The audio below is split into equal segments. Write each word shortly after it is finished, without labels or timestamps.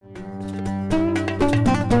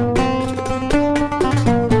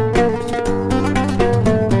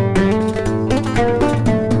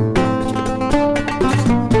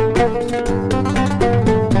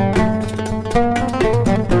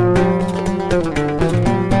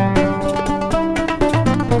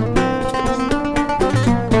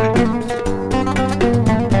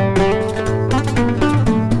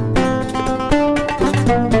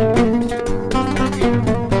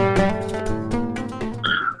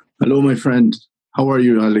Hello, my friend. How are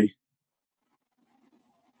you, Ali?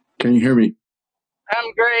 Can you hear me?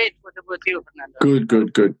 I'm great. What about you, Fernando?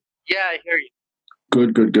 Good. Yeah, I hear you.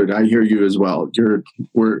 Good. I hear you as well.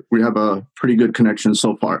 We have a pretty good connection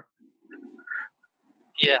so far.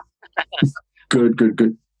 Yeah.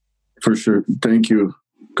 Good. For sure. Thank you.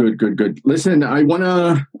 Good. Listen, I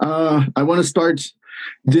wanna start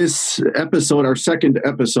this episode, our second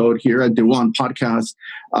episode here at Dewan Podcast,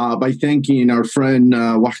 by thanking our friend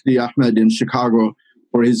Wahdi Ahmed in Chicago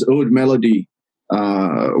for his ode melody,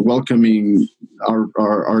 welcoming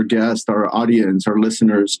our guest, our audience, our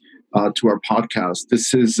listeners to our podcast.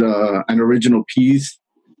 This is an original piece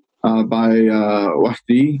by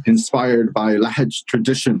Wahdi, inspired by Lahaj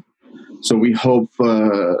tradition. So we hope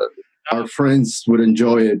our friends would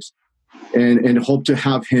enjoy it, and hope to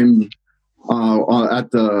have him at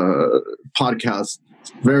the podcast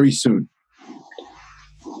very soon.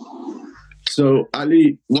 So,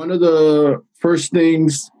 Ali, one of the first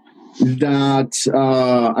things that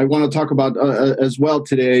I want to talk about as well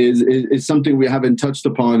today is something we haven't touched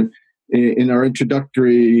upon in our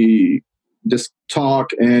introductory this talk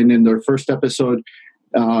and in their first episode.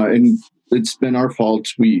 And it's been our fault.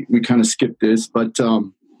 We kind of skipped this, but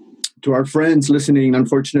to our friends listening,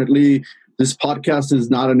 unfortunately, this podcast is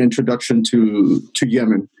not an introduction to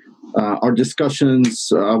Yemen. Our discussions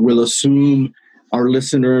will assume our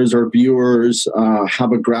listeners or viewers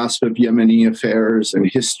have a grasp of Yemeni affairs and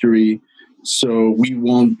history. So we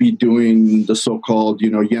won't be doing the so-called,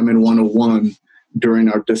 Yemen 101 during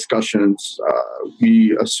our discussions.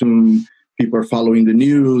 We assume people are following the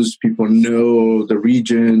news, people know the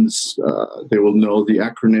regions, they will know the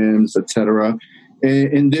acronyms, etc.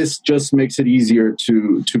 And this just makes it easier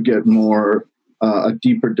to get more a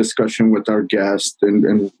deeper discussion with our guest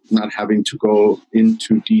and not having to go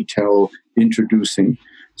into detail introducing.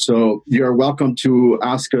 So you're welcome to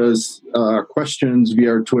ask us questions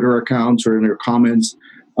via our Twitter accounts or in your comments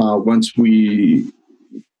once we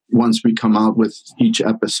come out with each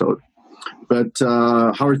episode. But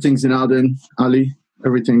how are things in Aden, Ali?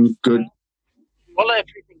 Everything good? Well,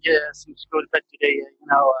 everything seems good, but today,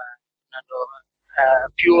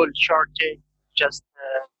 fuel shortage just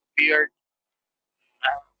appeared.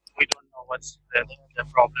 We don't know what's the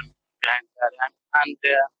problem behind that, and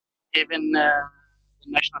even the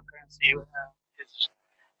national currency is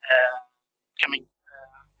coming.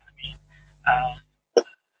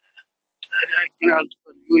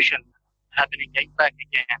 Pollution happening back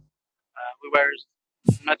again. We were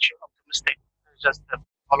not sure optimistic, just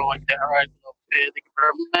following the arrival of the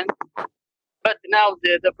government. But now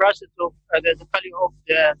the process of the value of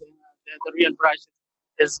the real price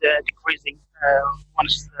is decreasing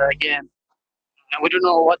once again. And we don't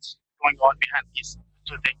know what's going on behind these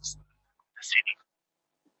two things in the city.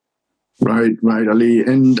 Right, Ali.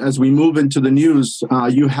 And as we move into the news,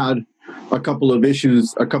 you had a couple of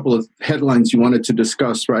issues, a couple of headlines you wanted to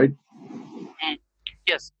discuss, right?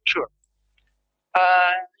 Yes, sure.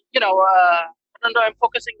 I'm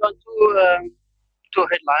focusing on two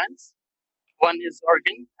headlines. One is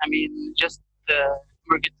organ. Just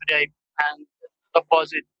Morgan today, and the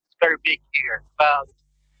opposite is very big here about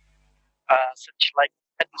such like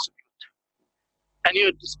a dispute, a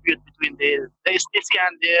new dispute between the STC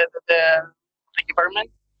and the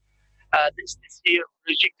government. The STC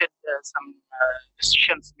rejected some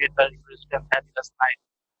decisions made by President Hadi last night,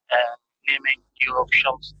 naming new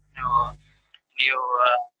officials,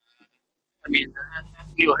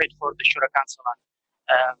 new head for the Shura Council,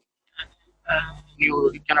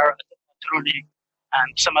 new general attorney, and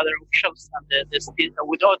some other officials, and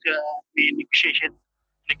without the negotiating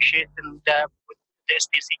with the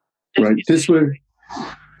STC. Right.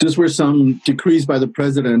 This were some decrees by the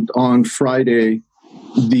president on Friday,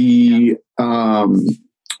 the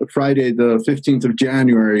 15th of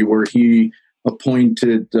January, where he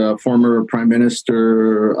appointed former Prime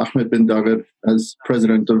Minister Ahmed bin Dagher as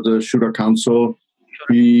president of the Shura Council.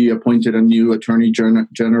 He appointed a new Attorney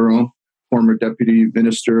General, former Deputy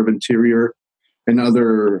Minister of Interior, and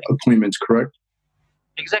other appointments, correct?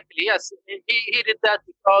 Exactly, yes. He did that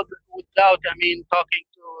without talking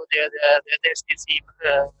to the STC,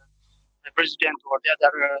 the president or the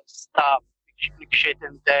other staff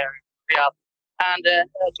negotiating their Riyadh. And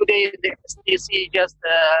today the STC just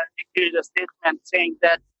issued a statement saying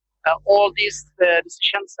that all these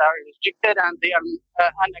decisions are rejected and they are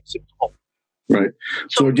unacceptable. Right.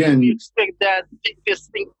 So again, we expect that this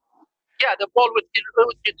thing, the ball would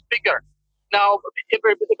get bigger. Now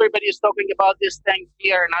everybody is talking about this thing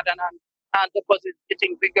here in Adnan, and the ball is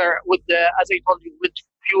getting bigger with as I told you, with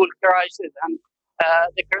fuel crisis, and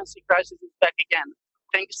the currency crisis is back again.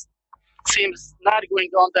 Things seems not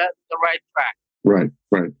going on the right track. Right,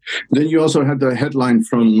 right. Then you also had the headline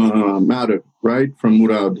from Matter, right, from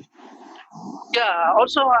Murad. Yeah.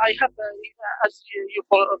 Also, I have, as you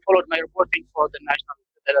followed my reporting for the national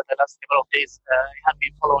the last couple of days, I have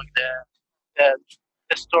been following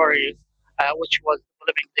the story, which was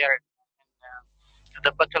living there in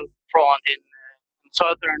the battlefront in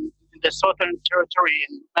the southern territory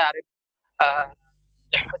in Marib.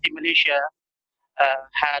 The Houthi militia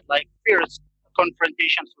had like fierce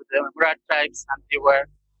confrontations with the Murad tribes, and they were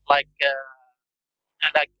like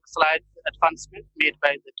slight advancement made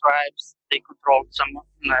by the tribes. They controlled some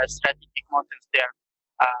strategic mountains there.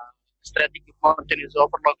 Strategic mountain is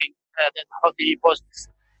overlooking the Houthi posts,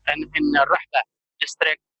 and in Rahba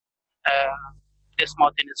district, this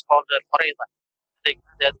mountain is called the Farida.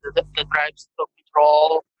 The tribes took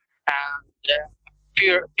control, and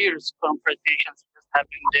fierce confrontations just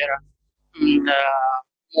happening there.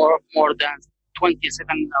 More than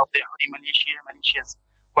 27 of the Houthi militias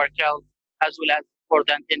were killed, as well as more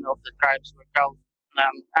than 10 of the tribes were killed.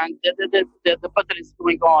 And the battle is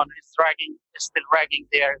going on. It's still dragging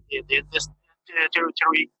there. This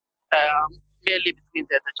territory, mainly between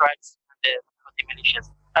the tribes and the Houthi militias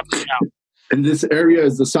up to now. And this area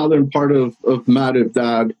is the southern part of Marib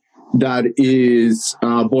that is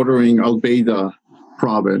bordering Al Baida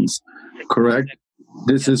province, correct?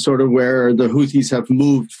 This is sort of where the Houthis have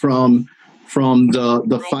moved from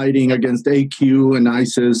the fighting against AQ and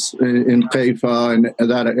ISIS in Haifa and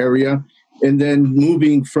that area, and then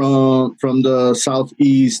moving from the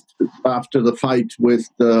southeast after the fight with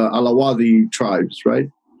the Alawadi tribes, right?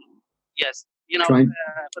 Yes.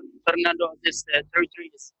 Fernando, this territory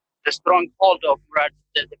is the stronghold of Murad,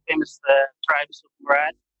 the famous tribes of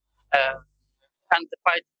Murad, and the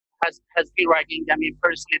fight has been raging. I mean,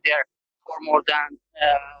 personally there for more than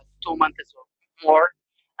 2 months or more,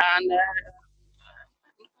 and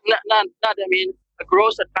not I mean a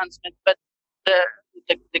gross advancement, but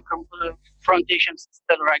the confrontations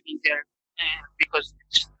still raging there because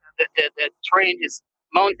the terrain is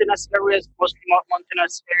mountainous areas, mostly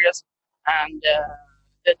mountainous areas, and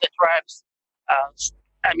the tribes,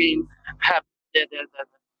 I mean, have the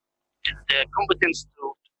competence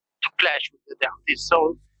to clash with the Houthis.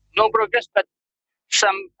 So no progress, but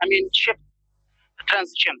some, I mean, shift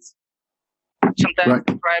transitions. Sometimes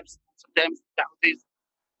the tribes, sometimes the Houthis.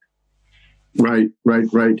 Right.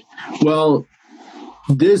 Well,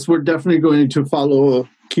 we're definitely going to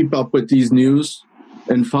keep up with these news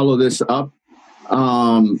and follow this up.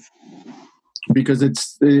 Because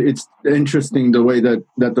it's interesting the way that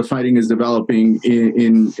the fighting is developing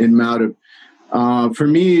in Marib. For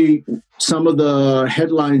me, some of the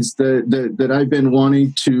headlines that I've been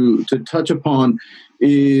wanting to touch upon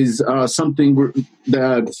is something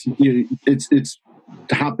that it's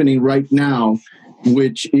happening right now,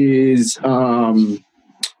 which is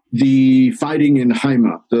the fighting in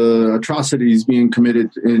Haima, the atrocities being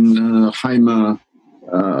committed in Haima,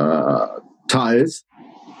 Taiz.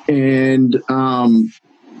 And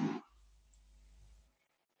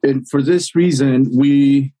for this reason,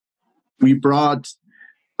 we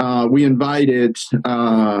invited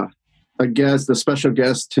a special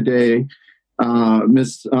guest today,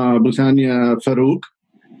 Ms. Bouthania Farouk,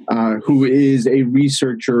 who is a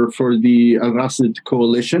researcher for the Al-Rasid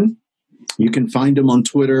Coalition. You can find him on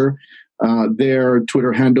Twitter. Their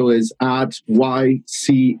Twitter handle is @YCMHRV.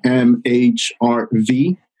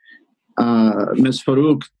 Ms.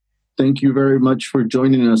 Farouk, thank you very much for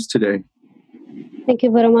joining us today. Thank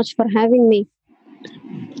you very much for having me.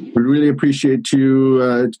 We really appreciate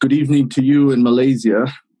you. Good evening to you in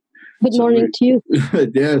Malaysia. Good morning to you.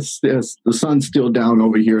 Yes. The sun's still down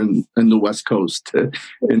over here in the West Coast in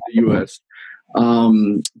the U.S.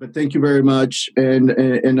 But thank you very much. And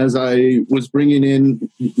as I was bringing in,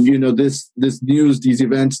 this news, these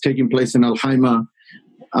events taking place in Al Haima,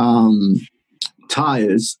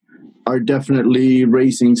 Taiz, are definitely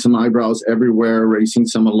raising some eyebrows everywhere, raising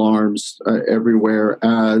some alarms everywhere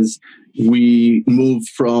as we move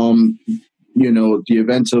from, the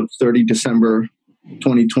events of 30 December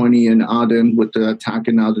 2020 in Aden with the attack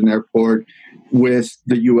in Aden airport, with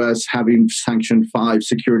the U.S. having sanctioned 5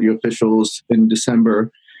 security officials in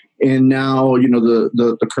December. And now,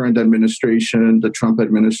 the current administration, the Trump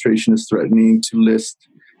administration, is threatening to list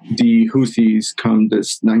the Houthis come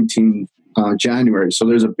this 19 January. So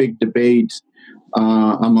there's a big debate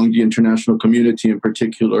among the international community in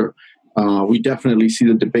particular. We definitely see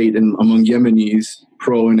the debate among Yemenis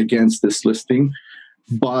pro and against this listing.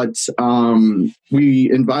 but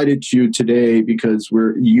we invited you today because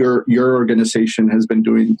your organization has been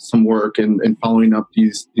doing some work and following up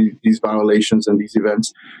these violations and these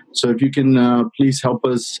events. So if you can please help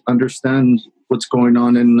us understand what's going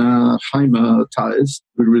on in Haima, Taiz,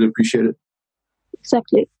 we'd really appreciate it.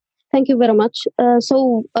 Exactly. Thank you very much.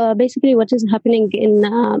 So basically what is happening in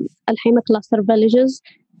Al Haima cluster villages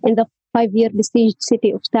in the 5-year besieged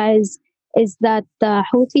city of Taiz is that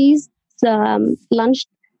Houthis launched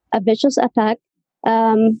a vicious attack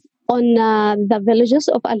on the villages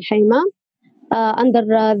of Al Haima under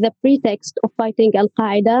the pretext of fighting Al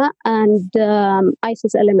Qaeda and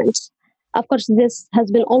ISIS elements. Of course, this has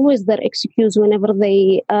been always their excuse whenever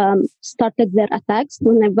they started their attacks,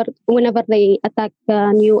 whenever they attack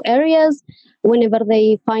new areas, whenever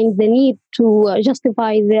they find the need to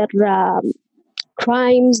justify their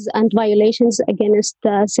crimes and violations against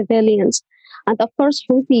civilians. And of course,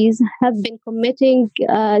 Houthis have been committing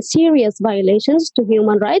serious violations to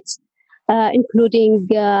human rights, including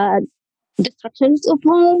destructions of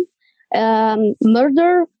home,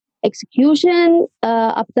 murder, execution,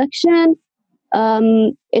 abduction,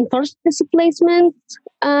 enforced displacement,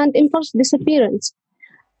 and enforced disappearance.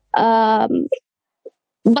 But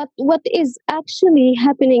what is actually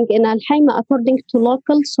happening in Al Haima, according to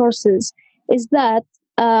local sources, is that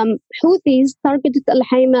Houthis targeted Al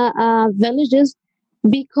Haima villages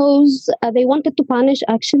because they wanted to punish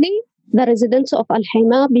actually the residents of Al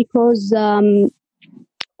Haima because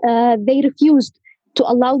they refused to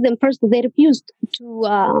allow them. First, they refused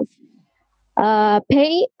to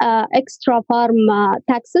pay extra farm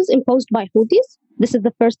taxes imposed by Houthis. This is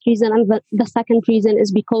the first reason. And the second reason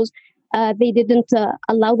is because they didn't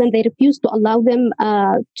allow them, they refused to allow them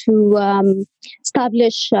to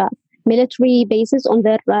establish military bases on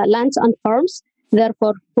their lands and farms.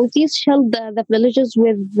 Therefore, Houthis shelled the villages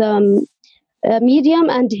with medium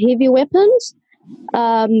and heavy weapons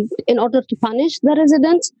in order to punish the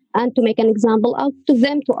residents and to make an example out of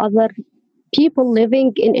them to other people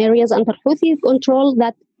living in areas under Houthi control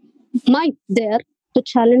that might dare to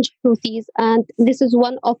challenge Houthis. And this is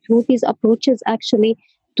one of Houthis' approaches actually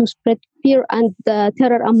to spread fear and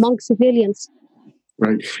terror among civilians.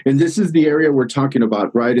 Right. And this is the area we're talking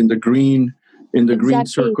about, right? In the green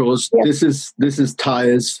circles. Yes. This is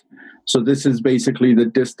Taiz. So this is basically the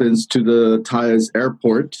distance to the Taiz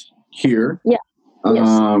airport here. Yeah.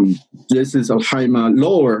 Yes. This is Al Haima,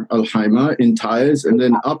 lower Al Haima in Taiz, and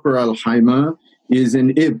then upper Al Haima is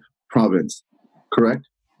in Ib province, correct?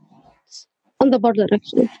 On the border,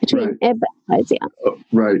 actually, between Ib and Taiz, yeah.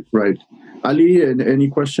 Right. Ali, any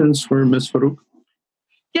questions for Ms. Farouk?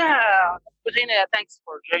 Yeah, Budina, thanks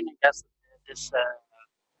for joining us in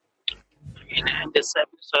this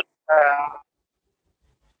episode.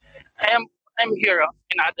 I'm here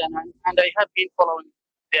in Aden, and I have been following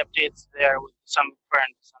the updates there with some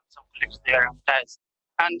friends and some colleagues there on Taiz.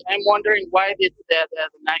 And I'm wondering why did the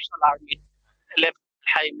National Army left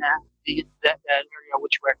Haima, the area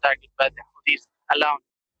which were targeted by the Houthis, alone?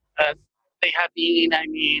 They have been,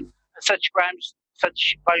 such crimes,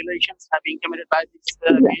 such violations have been committed by this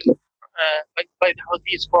by the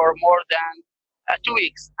Houthis for more than 2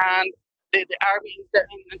 weeks, and the army in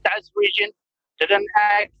the Taiz region didn't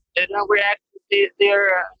react to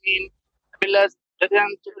their villas. They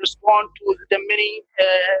didn't respond to the many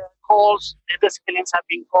calls the civilians have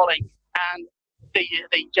been calling, and they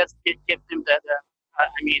just gave them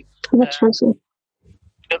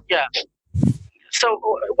yeah. So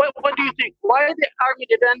what do you think? Why the army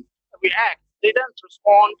didn't react? They didn't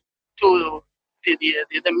respond to the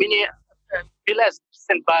many villas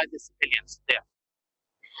sent by the civilians there.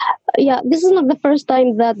 Yeah, this is not the first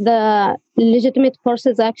time that the legitimate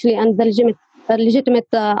forces actually and the legitimate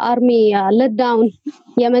army let down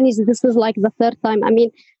Yemenis. This is like the third time.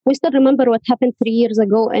 We still remember what happened 3 years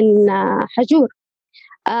ago in Hajur.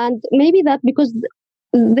 And maybe that because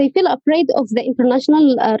they feel afraid of the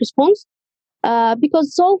international response.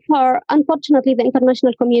 Because so far, unfortunately, the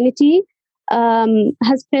international community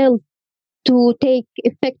has failed to take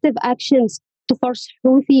effective actions to force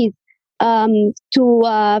Houthis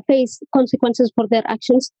to face consequences for their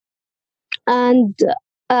actions. And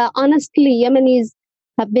honestly, Yemenis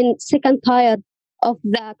have been sick and tired of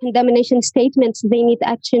the condemnation statements. They need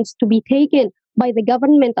actions to be taken by the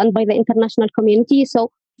government and by the international community.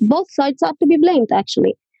 So both sides are to be blamed,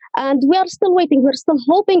 actually. And we are still waiting. We're still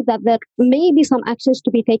hoping that there may be some actions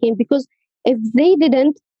to be taken, because if they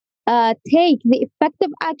didn't take the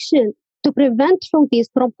effective action to prevent Houthis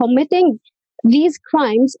from committing these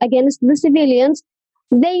crimes against the civilians,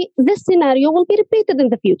 this scenario will be repeated in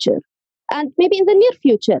the future. and maybe in the near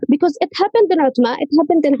future, because it happened in Utma, it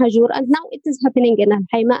happened in Hajur, and now it is happening in Al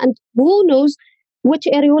Haima, and who knows which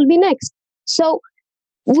area will be next. So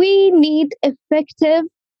we need effective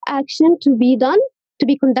action to be done, to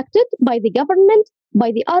be conducted by the government,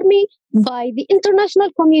 by the army, by the international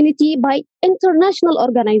community, by international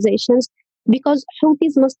organizations, because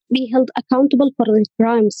Houthis must be held accountable for their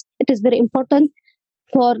crimes. It is very important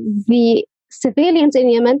for the civilians in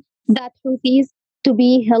Yemen that Houthis to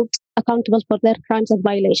be held accountable for their crimes and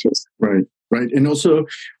violations. Right. And also,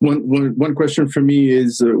 one question for me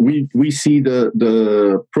is we see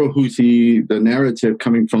the pro-Houthi, the narrative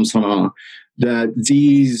coming from Sana'a, that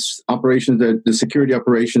these operations, that the security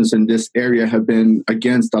operations in this area have been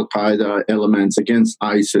against Al-Qaeda elements, against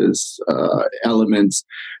ISIS elements,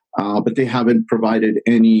 but they haven't provided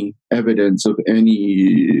any evidence of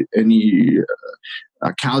any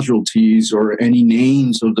casualties or any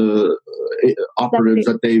names of the operatives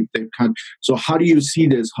that they've kind. So how do you see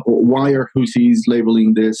this? Why are Houthis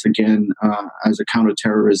labeling this again as a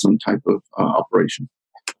counterterrorism type of operation?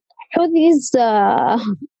 Houthis are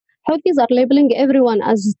labeling everyone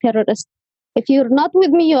as terrorists. If you're not with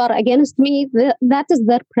me, you are against me. That is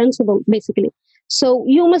their principle, basically. So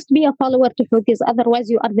you must be a follower to Houthis, otherwise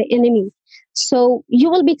you are the enemy. So you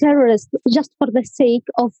will be terrorists just for the sake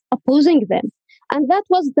of opposing them. And that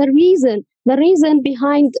was the reason. The reason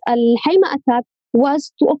behind Al Haima attack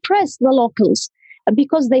was to oppress the locals,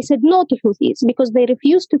 because they said no to Houthis, because they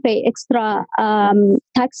refused to pay extra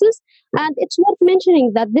taxes. And it's worth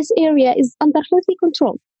mentioning that this area is under Houthi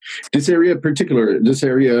control. This area in particular, this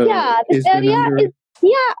area is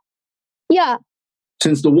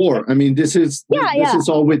since the war. I mean, this is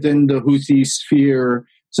all within the Houthi sphere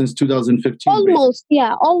since 2015.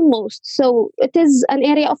 Almost. So it is an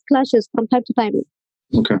area of clashes from time to time.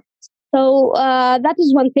 Okay. So that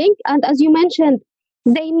is one thing. And as you mentioned,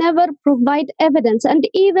 they never provide evidence. And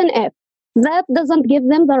even if that doesn't give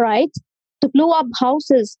them the right to blow up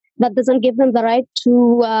houses, that doesn't give them the right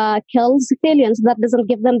to kill civilians, that doesn't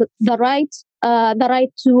give them the right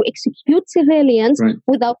to execute civilians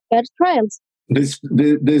without fair trials.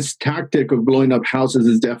 This tactic of blowing up houses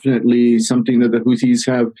is definitely something that the Houthis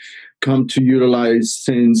have come to utilize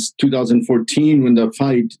since 2014, when the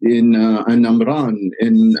fight in Amran,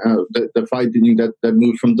 the fighting that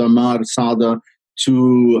moved from Damar, Sada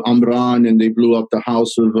to Amran, and they blew up the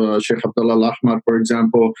house of Sheikh Abdullah Al-Ahmar, for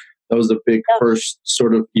example. That was the big first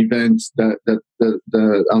sort of event that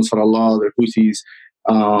the Ansar Allah, the Houthis,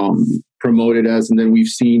 promoted as. And then we've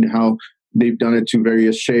seen how they've done it to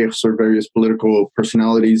various sheikhs or various political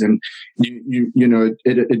personalities, and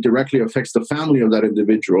it directly affects the family of that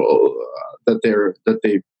individual that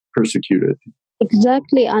they persecuted.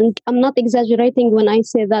 Exactly, and I'm not exaggerating when I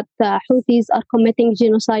say that Houthis are committing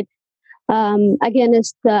genocide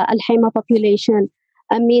against Al Haima population.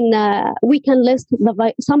 I mean, we can list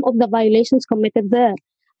some of the violations committed there.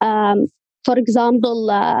 For example,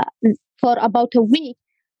 for about a week,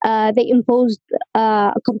 they imposed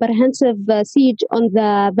a comprehensive siege on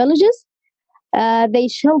the villages. They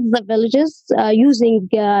shelled the villages using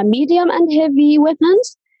medium and heavy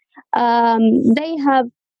weapons. They have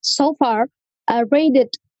so far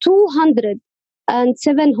raided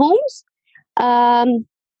 207 homes.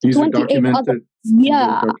 These are documented?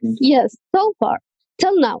 Yes, so far,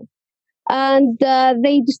 till now. And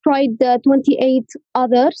they destroyed 28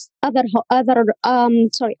 other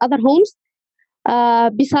homes.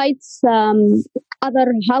 Besides,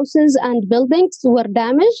 other houses and buildings were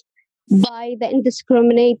damaged by the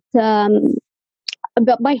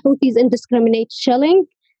by Houthis' indiscriminate shelling,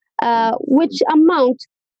 which amount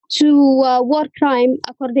to war crime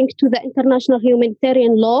according to the international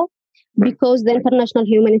humanitarian law, because the international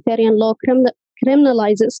humanitarian law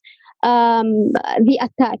criminalizes the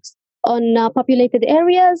attacks on populated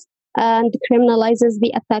areas and criminalizes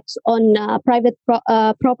the attacks on private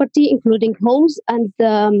property, including homes. And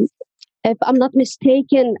if I'm not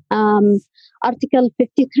mistaken, Article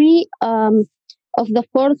 53 of the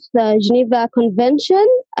Fourth Geneva Convention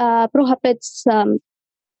prohibits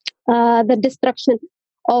the destruction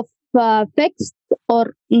of fixed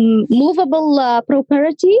or movable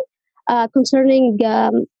property concerning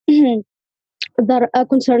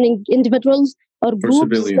concerning individuals or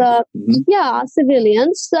groups,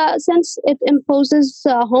 civilians, since it imposes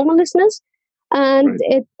homelessness and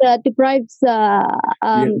it deprives the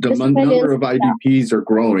number of IDPs are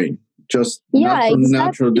growing. Just not from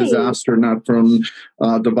natural disaster, not from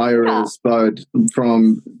the virus, but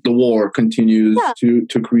from the war continues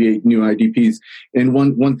to create new IDPs. And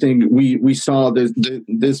one thing we saw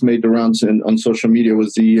this made the rounds on social media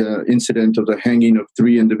was the incident of the hanging of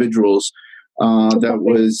 3 individuals that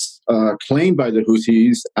was claimed by the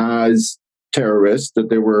Houthis as terrorists, that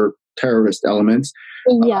they were terrorist elements.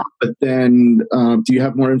 Yeah. But then, do you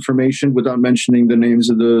have more information without mentioning the names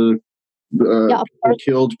of the people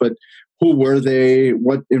killed? But who were they?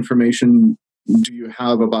 What information do you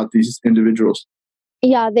have about these individuals?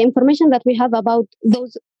 Yeah, the information that we have about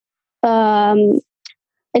those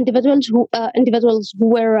individuals who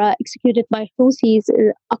were executed by Houthis,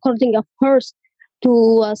 according, of course,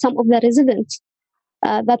 to some of the residents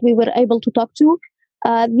that we were able to talk to.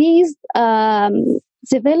 These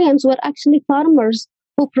civilians were actually farmers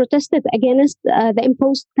who protested against the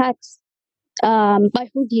imposed tax by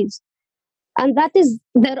Houthis. And that is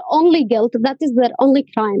their only guilt, that is their only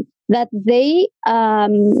crime, that they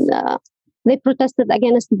protested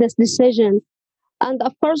against this decision. And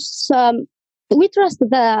of course, we trust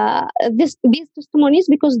these testimonies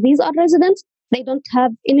because these are residents. They don't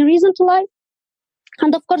have any reason to lie.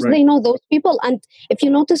 And of course, they know those people. And if you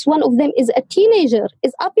notice, one of them is a teenager,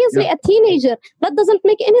 is obviously a teenager. That doesn't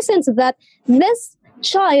make any sense that this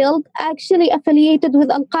child actually affiliated with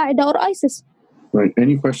Al-Qaeda or ISIS. Right.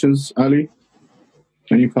 Any questions, Ali?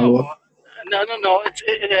 Any follow-up? No.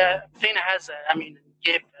 Tina has,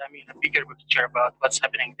 gave a bigger picture about what's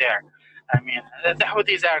happening there. The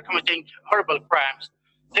Houthis are committing horrible crimes.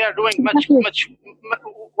 They are doing much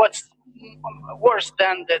what's worse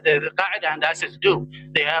than the Qaeda and ISIS do.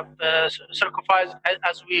 They have sacrificed,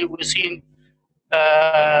 as we've seen,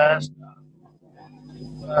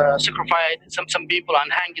 sacrificed some people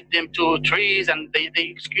and hanged them to trees, and they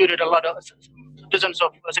executed a lot of dozens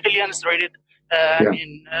of civilians, raided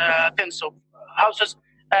tens of houses.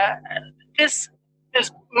 This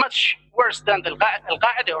is much worse than the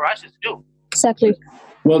Al-Qaeda or ISIS do. Exactly.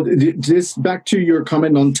 Well, this back to your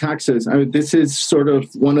comment on taxes. This is sort of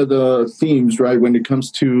one of the themes, right? When it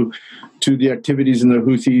comes to the activities in the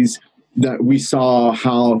Houthis, that we saw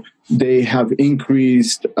how they have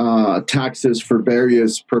increased taxes for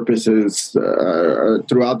various purposes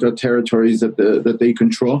throughout the territories that they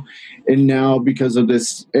control. And now, because of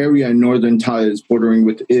this area in northern Taiz bordering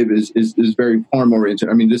with Ib is very farm oriented.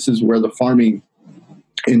 This is where the farming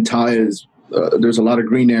in Taiz. There's a lot of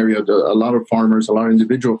green area, a lot of farmers, a lot of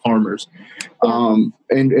individual farmers.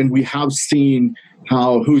 And we have seen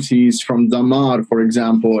how Houthis from Damar, for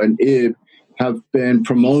example, and Ib have been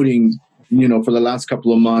promoting, for the last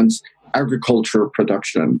couple of months, agriculture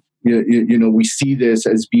production. We see this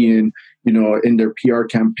as being, in their PR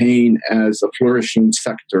campaign as a flourishing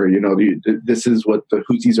sector. This is what the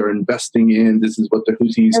Houthis are investing in. This is what the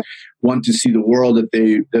Houthis want to see the world that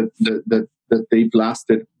they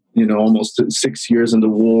blasted almost 6 years in the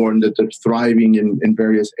war, and that they're thriving in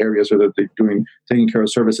various areas, or that they're taking care of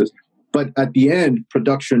services. But at the end,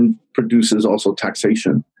 production produces also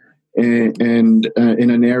taxation. And in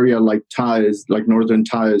an area like Taiz, like northern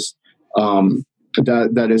Taiz,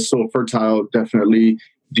 that is so fertile, definitely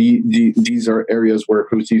these are areas where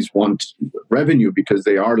Houthis want revenue because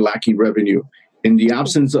they are lacking revenue. In the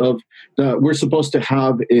absence of we're supposed to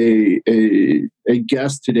have a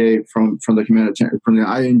guest today from the humanitarian, from the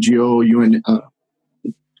INGO UN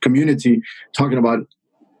community, talking about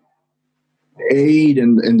aid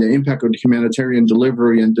and the impact of the humanitarian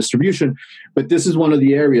delivery and distribution. But this is one of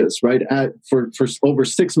the areas, right? For over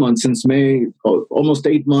 6 months since May, almost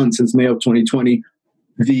 8 months since May of 2020.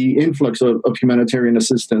 The influx of humanitarian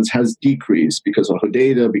assistance has decreased because of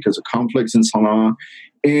Hodeidah, because of conflicts in Sana'a.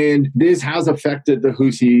 And this has affected the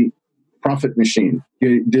Houthi profit machine.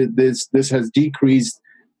 This has decreased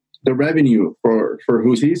the revenue for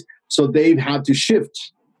Houthis. So they've had to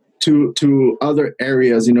shift to other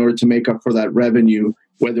areas in order to make up for that revenue,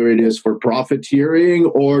 whether it is for profiteering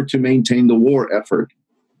or to maintain the war effort.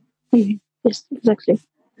 Mm-hmm. Yes, exactly.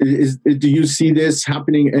 Do you see this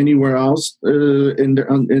happening anywhere else in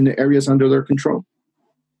the areas under their control?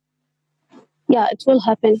 Yeah, it will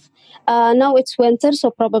happen. Now it's winter, so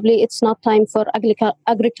probably it's not time for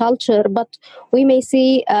agriculture, but we may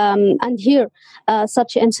see and hear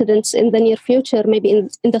such incidents in the near future, maybe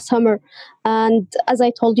in the summer. And as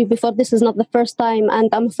I told you before, this is not the first time, and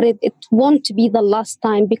I'm afraid it won't be the last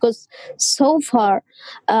time, because so far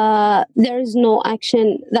there is no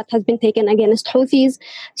action that has been taken against Houthis.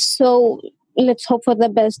 So let's hope for the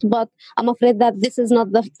best, but I'm afraid that this is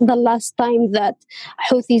not the last time that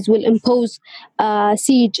Houthis will impose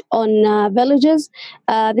siege on villages.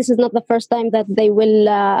 This is not the first time that they will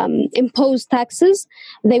impose taxes.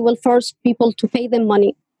 They will force people to pay them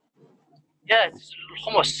money. Yeah, it's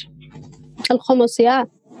Al-Khumus. Al-Khumus, yeah.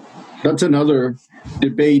 That's another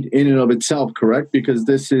debate in and of itself, correct? Because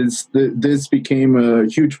this became a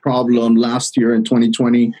huge problem last year in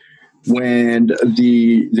 2020 when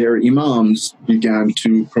their imams began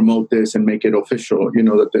to promote this and make it official.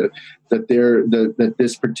 That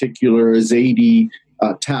this particular Zaidi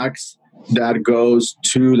tax that goes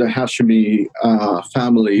to the Hashemi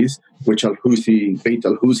families, which Beit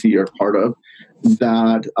al-Houthi are part of,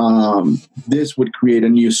 that this would create a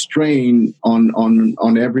new strain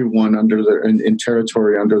on everyone in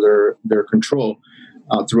territory under their control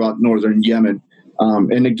throughout northern Yemen.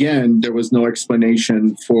 And again, there was no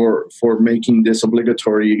explanation for making this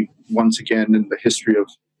obligatory once again in the history of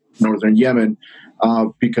northern Yemen,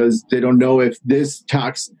 because they don't know if this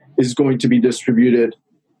tax is going to be distributed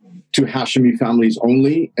to Hashemi families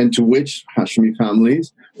only, and to which Hashemi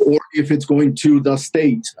families, or if it's going to the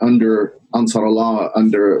state under Ansar Allah,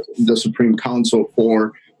 under the Supreme Council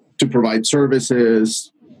to provide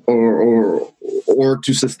services or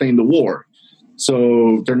to sustain the war.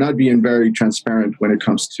 So they're not being very transparent when it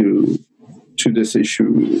comes to this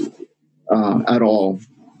issue at all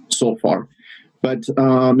so far. But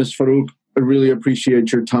Ms. Farouk, I really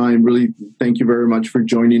appreciate your time. Really, thank you very much for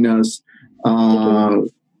joining us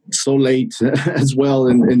so late as well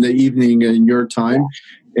in the evening in your time.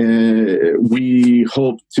 We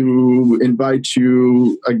hope to invite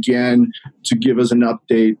you again to give us an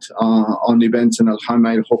update on events in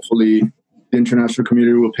Al-Hamaid. Hopefully, the international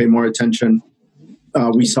community will pay more attention.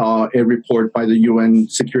 We saw a report by the UN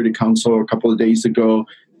Security Council a couple of days ago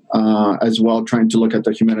as well, trying to look at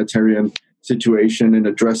the humanitarian situation and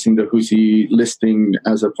addressing the Houthi listing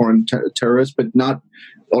as a foreign terrorist,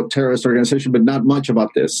 terrorist organization, but not much about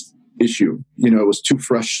this issue. It was too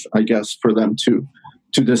fresh, I guess, for them to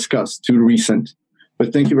discuss, too recent.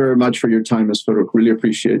 But thank you very much for your time, Ms. Farouk. Really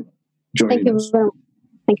appreciate joining us.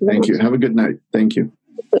 Thank you very much. Have a good night. Thank you.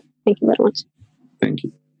 Thank you very much. Thank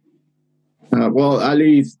you. Well,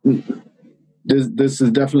 Ali, this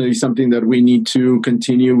is definitely something that we need to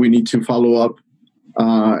continue. We need to follow up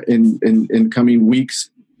in coming weeks.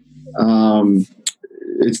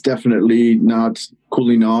 It's definitely not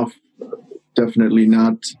cooling off. Definitely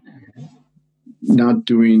not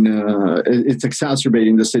doing. It's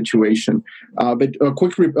exacerbating the situation. But a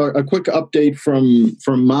quick update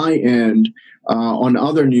from my end. On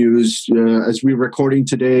other news, as we're recording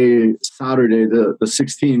today, Saturday, the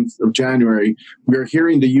 16th of January, we're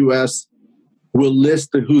hearing the U.S. will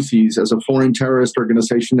list the Houthis as a foreign terrorist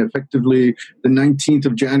organization effectively the 19th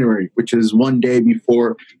of January, which is one day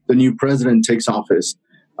before the new president takes office,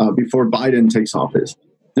 before Biden takes office.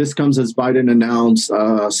 This comes as Biden announced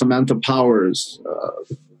Samantha Powers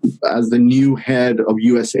as the new head of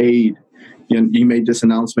USAID. He made this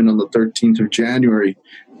announcement on the 13th of January.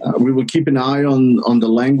 We will keep an eye on the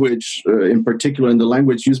language, in particular, in the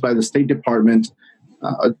language used by the State Department.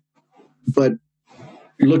 But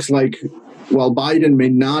it looks like while Biden may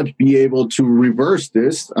not be able to reverse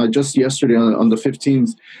this, just yesterday on the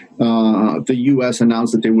 15th, the U.S.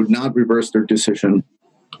 announced that they would not reverse their decision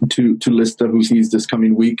to list the Houthis this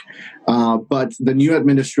coming week. But the new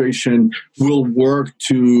administration will work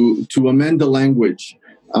to amend the language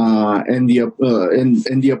and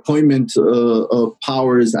the appointment of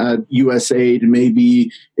Powers at USAID may be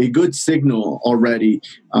a good signal already.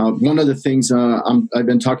 One of the things I've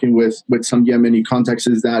been talking with some Yemeni contacts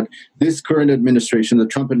is that this current administration, the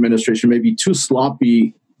Trump administration, may be too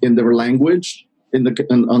sloppy in their language on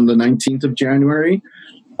the 19th of January.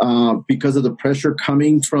 Because of the pressure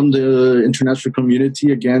coming from the international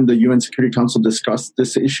community. Again, the UN Security Council discussed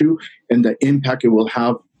this issue and the impact it will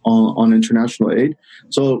have on international aid.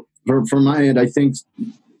 So from my end, I think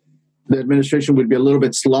the administration would be a little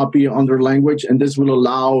bit sloppy on their language, and this will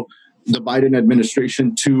allow the Biden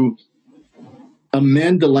administration to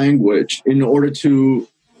amend the language in order to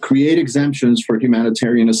create exemptions for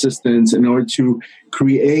humanitarian assistance, in order to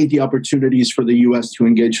create the opportunities for the U.S. to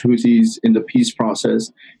engage Houthis in the peace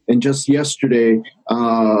process. And just yesterday,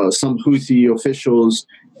 some Houthi officials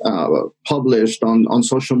published on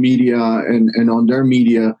social media and on their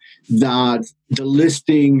media that the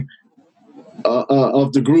listing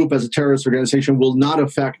of the group as a terrorist organization will not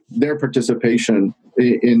affect their participation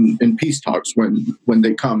in peace talks when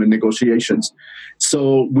they come in negotiations.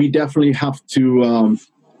 So we definitely have to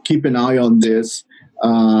keep an eye on this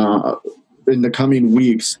in the coming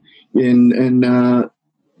weeks. And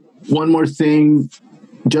one more thing,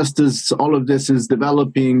 just as all of this is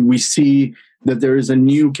developing, we see that there is a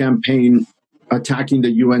new campaign attacking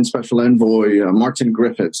the UN Special Envoy, Martin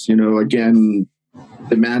Griffiths, again,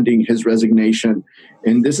 demanding his resignation.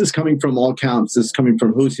 And this is coming from all camps. This is coming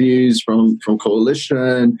from Houthis, from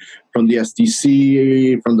coalition, from the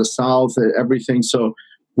SDC, from the South, everything. So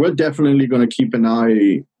we're definitely going to keep an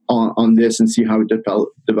eye on this and see how it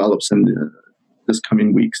develops in this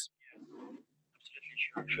coming weeks.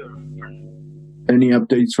 Sure. Any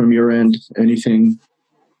updates from your end? Anything?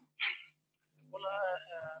 Well,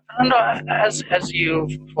 Fernando, as you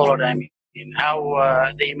followed, I mean,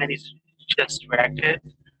 how the Yemenis just reacted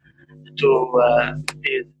to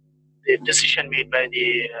the decision made by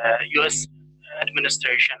the U.S.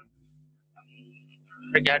 administration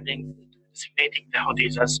regarding designating the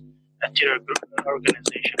Houthis as a terror group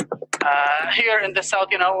organization. Here in the south,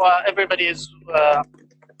 everybody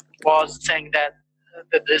was saying that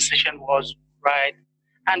the decision was right,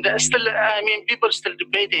 and still, I mean, people still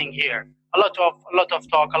debating here. A lot of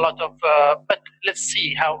talk, but let's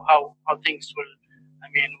see how things will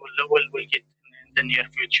get in the near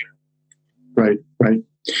future. Right.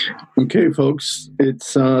 Okay, folks,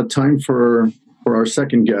 it's time for our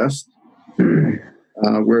second guest.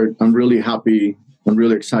 I'm really happy. I'm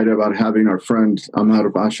really excited about having our friend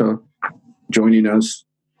Ammar Basha joining us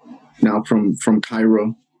now from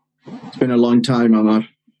Cairo. It's been a long time, Ammar.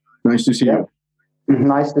 Nice to see you.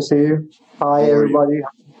 Nice to see you. Hi, everybody.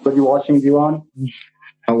 Everybody watching you on.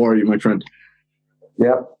 How are you, my friend?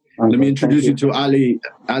 Yep. Let me introduce you to Ali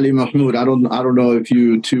Mahmoud. I don't know if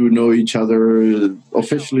you two know each other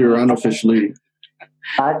officially or unofficially.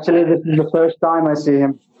 Actually, this is the first time I see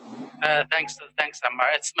him. Thanks,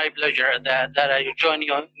 Ammar. It's my pleasure that I join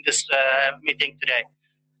you in this meeting today.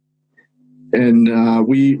 And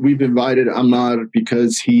we've invited Ammar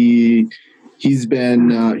because he's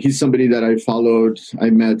somebody that I followed. I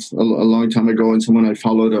met a long time ago, and someone I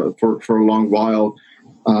followed for a long while.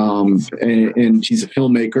 And he's a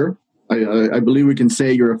filmmaker. I believe we can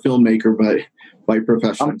say you're a filmmaker by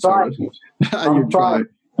profession. I'm trying.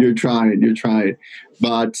 You're trying.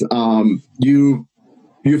 But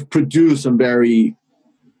you've produced some very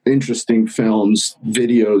interesting films,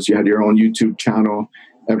 videos. You had your own YouTube channel,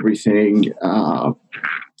 everything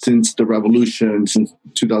since the revolution, since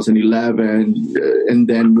 2011, and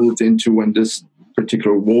then moved into when this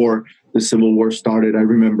particular war, the Civil War, started. I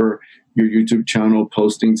remember your YouTube channel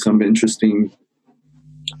posting some interesting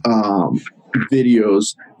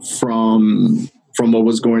videos from what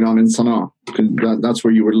was going on in Sana'a. That's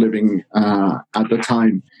where you were living at the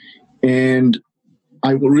time. And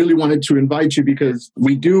I really wanted to invite you because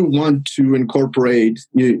we do want to incorporate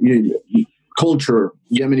culture,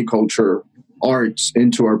 Yemeni culture, arts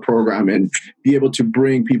into our program and be able to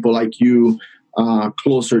bring people like you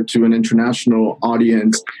closer to an international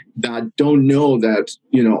audience that don't know that,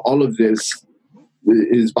 all of this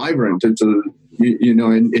is vibrant. It's in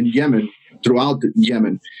Yemen, throughout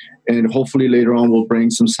Yemen. And hopefully later on we'll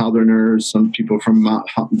bring some Southerners, some people from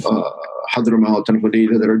Hadramaut and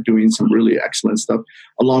Hodeidah that are doing some really excellent stuff,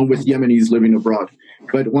 along with Yemenis living abroad.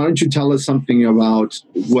 But why don't you tell us something about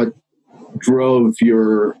what drove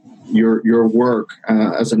your work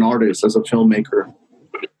as an artist, as a filmmaker?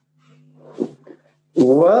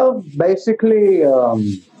 Well, basically,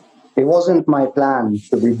 it wasn't my plan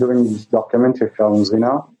to be doing these documentary films,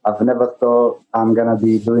 I've never thought I'm going to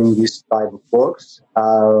be doing this type of works.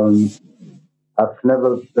 I've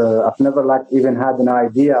never even had an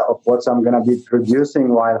idea of what I'm going to be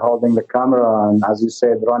producing while holding the camera and, as you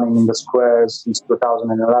said, running in the squares since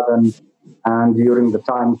 2011 and during the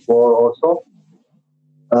time before also.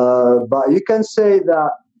 But you can say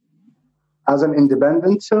that as an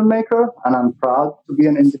independent filmmaker, and I'm proud to be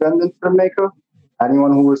an independent filmmaker,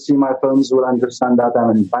 anyone who will see my films will understand that I'm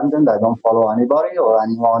independent. I don't follow anybody or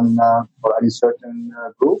anyone or any certain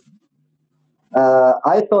group.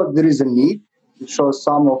 I thought there is a need to show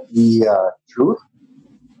some of the truth.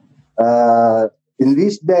 In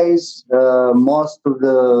these days, most of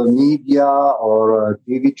the media or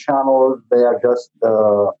TV channels, they are just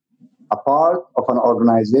a part of an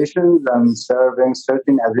organization and serving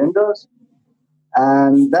certain agendas.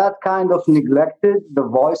 And that kind of neglected the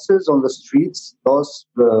voices on the streets, those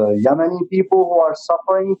Yemeni people who are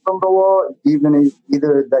suffering from the war, even if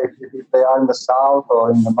they are in the south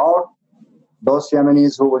or in the north. Those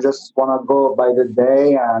Yemenis who just want to go by the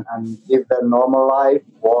day and live their normal life,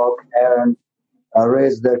 work and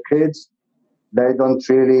raise their kids. They don't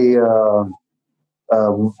really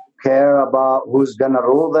care about who's going to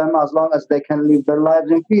rule them as long as they can live their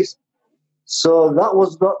lives in peace. So that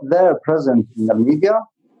was not there present in the media.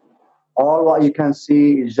 All what you can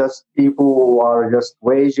see is just people who are just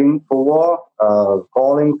waging for war,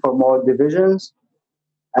 calling for more divisions.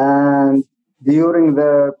 And during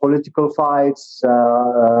their political fights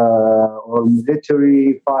or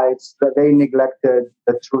military fights, that they neglected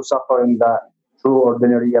the true suffering that true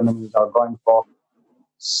ordinary Yemenis are going for.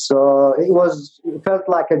 So it felt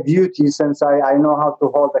like a duty since I know how to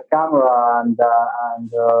hold the camera and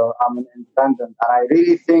I'm an independent. And I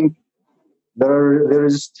really think there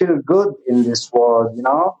is still good in this world,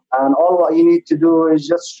 and all what you need to do is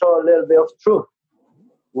just show a little bit of truth.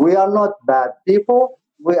 We are not bad people.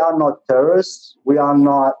 We are not terrorists. We are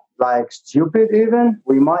not like stupid even.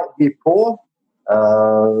 We might be poor,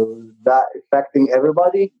 that affecting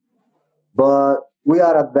everybody, but we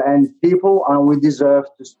are at the end people, and we deserve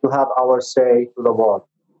to have our say to the world,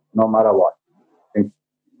 no matter what.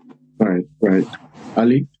 Right.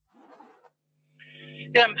 Ali?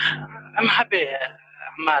 Yeah, I'm happy,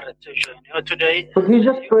 Ammar, to join you today. Could he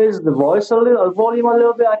just raise the volume a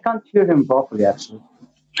little bit? I can't hear him properly, actually.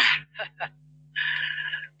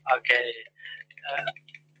 Okay.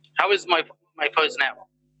 How is my voice now?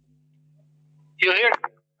 You hear?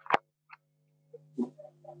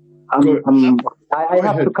 I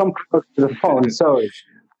have to come close to the phone. Sorry.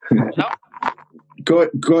 No?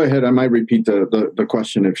 Go ahead. I might repeat the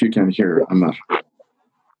question if you can hear, Ammar.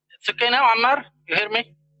 It's okay now, Ammar? You hear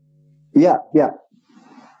me? Yeah.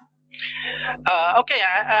 Okay.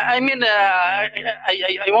 I mean,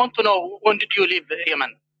 I want to know, when did you leave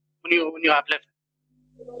Yemen? When you have left?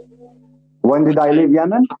 When did I leave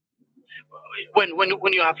Yemen?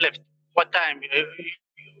 When you have left? What time?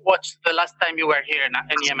 What's the last time you were here in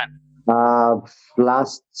Yemen?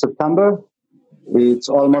 Last September. It's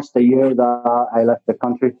almost a year that I left the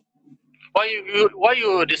country. Why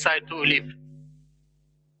you decide to leave?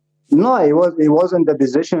 No, it wasn't a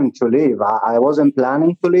decision to leave. I wasn't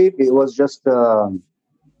planning to leave. It was just kind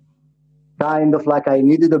of like I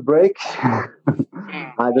needed a break.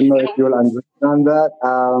 I don't know if you'll understand that.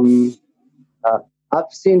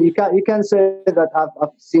 I've seen. You can say that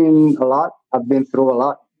I've seen a lot. I've been through a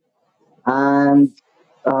lot, and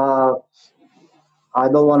I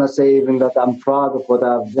don't want to say even that I'm proud of what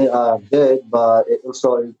I did, but it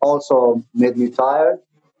also made me tired.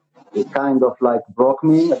 It kind of like broke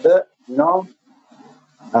me a bit, and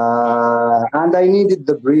I needed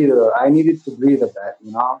the breather. I needed to breathe a bit,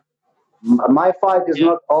 My fight is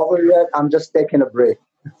not over yet. I'm just taking a break.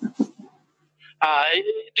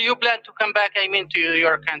 Do you plan to come back? I mean, to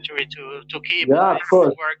your country to keep? Yeah, of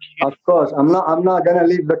course. Of course, I'm not gonna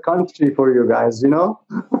leave the country for you guys.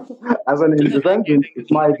 As an independent, it's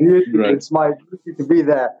my duty. Right. It's my duty to be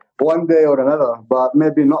there one day or another, but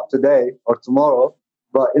maybe not today or tomorrow,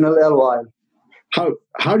 but in a little while.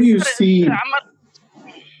 How do you see?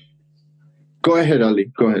 Go ahead, Ali.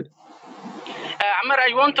 Go ahead. Ammar,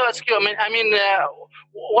 I want to ask you. I mean,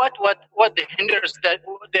 what the hinders,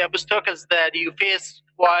 the obstacles that you face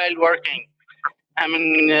while working? I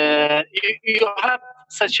mean, you have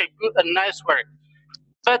such a nice work,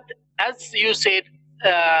 but as you said,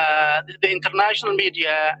 the international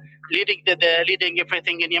media leading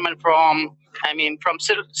everything in Yemen from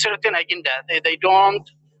certain agenda. They don't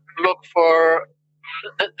look for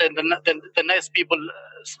the nice people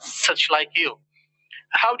such like you.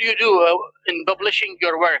 How do you do in publishing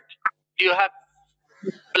your work? Do you have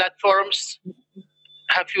platforms?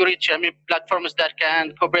 Have you reached platforms that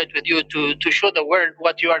can cooperate with you to show the world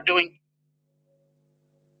what you are doing?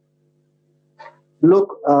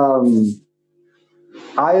 Look,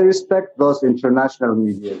 I respect those international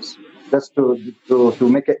medias. Just to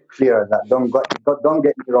make it clear that don't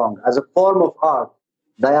get me wrong. As a form of art,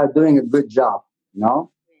 they are doing a good job.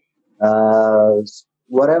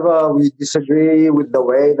 Whatever we disagree with the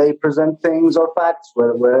way they present things or facts,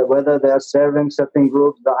 whether they are serving certain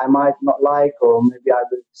groups that I might not like or maybe I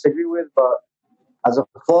disagree with, but as a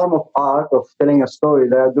form of art of telling a story,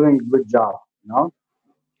 they are doing a good job.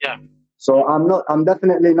 Yeah. So I'm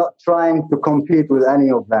definitely not trying to compete with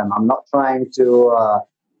any of them. I'm not trying to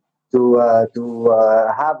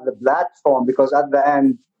have the platform, because at the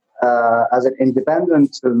end, as an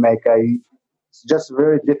independent filmmaker, it's just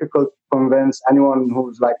very difficult to convince anyone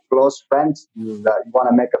who's like close friends to you that you want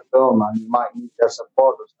to make a film and you might need their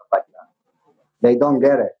support or stuff like that. They don't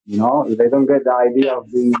get it, They don't get the idea of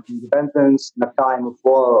being independence in a time of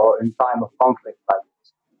war or in time of conflict like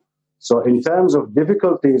this. So in terms of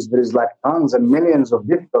difficulties, there is like tons and millions of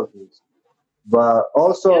difficulties. But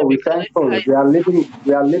also, we're thankful. We are living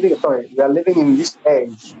in this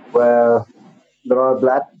age where there are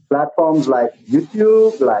platforms like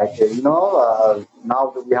YouTube, like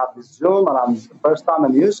now that we have this Zoom, and I'm the first time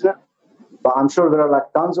I'm using it. But I'm sure there are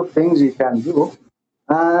like tons of things you can do.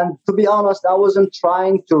 And to be honest, I wasn't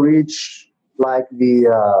trying to reach like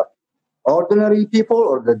the ordinary people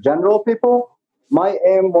or the general people. My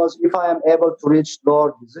aim was, if I am able to reach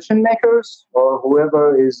those decision makers or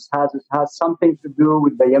whoever has something to do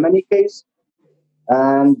with the Yemeni case,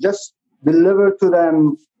 and just deliver to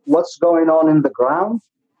them what's going on in the ground,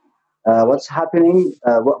 what's happening,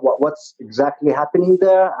 what's exactly happening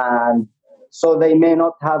there, and so they may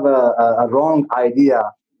not have a wrong idea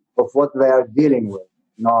of what they are dealing with.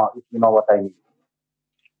 No, if you know what I mean.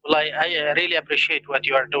 Well, I really appreciate what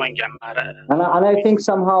you are doing, Ammar. And I think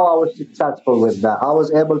somehow I was successful with that. I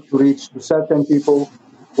was able to reach to certain people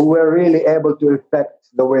who were really able to affect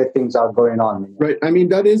the way things are going on. Right. I mean,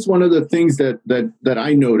 that is one of the things that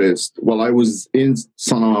I noticed while I was in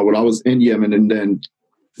Sana'a, while I was in Yemen, and then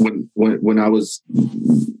when I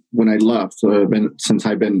left, since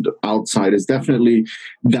I've been outside, is definitely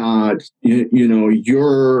that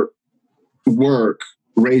your work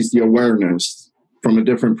raised the awareness from a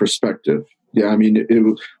different perspective. Yeah, I mean,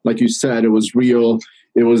 it like you said, it was real.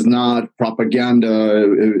 It was not propaganda.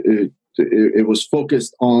 It was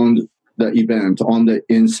focused on the event, on the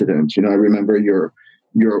incident. I remember your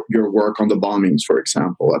work on the bombings, for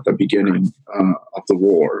example, at the beginning of the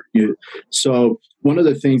war. So one of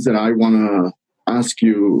the things that I want to ask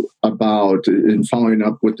you about, in following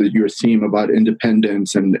up with your theme about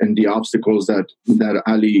independence and the obstacles that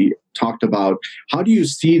Ali talked about, how do you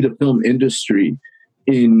see the film industry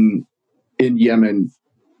in Yemen,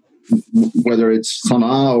 whether it's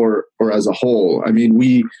Sana'a or as a whole? I mean,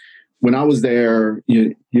 when I was there,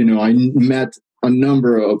 I met a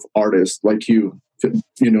number of artists like you.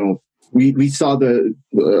 We saw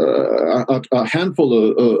a handful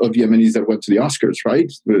of Yemenis that went to the Oscars,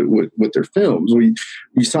 right, with their films.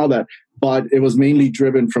 We saw that, but it was mainly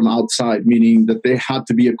driven from outside, meaning that there had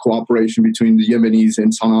to be a cooperation between the Yemenis in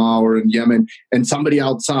Sana'a or in Yemen and somebody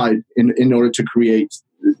outside in order to create,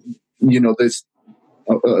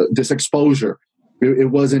 this exposure.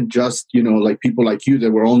 It wasn't just like people like you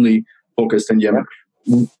that were only focused in Yemen.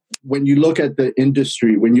 Yeah. When you look at the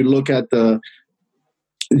industry, when you look at the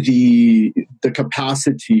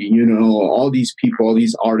capacity, all these people, all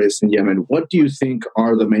these artists in Yemen, what do you think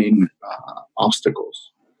are the main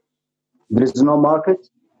obstacles? There is no market.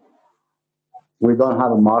 We don't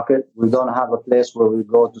have a market. We don't have a place where we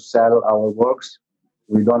go to sell our works.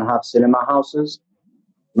 We don't have cinema houses.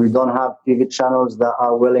 We don't have TV channels that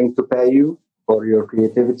are willing to pay you for your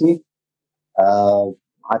creativity.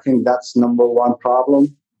 I think that's number one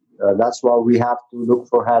problem. That's why we have to look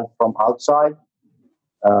for help from outside.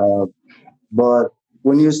 But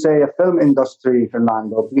when you say a film industry,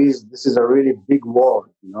 Fernando, please, this is a really big word.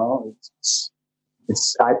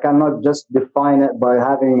 It's I cannot just define it by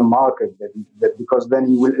having a market because then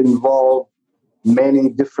you will involve many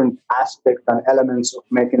different aspects and elements of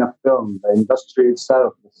making a film. The industry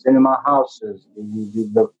itself, the cinema houses,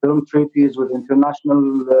 the film treaties with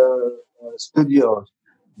international studios.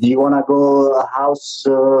 Do you want to go a house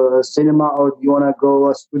cinema or do you want to go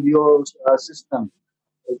a studio system?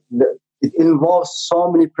 It involves so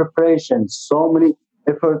many preparations, so many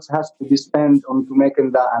efforts has to be spent on to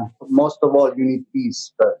making that. And most of all, you need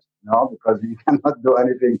peace first, because you cannot do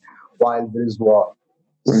anything while there is war.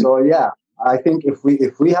 Right. So yeah, I think if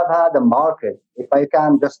we have had a market, if I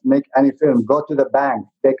can just make any film, go to the bank,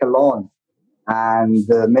 take a loan, and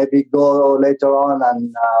maybe go later on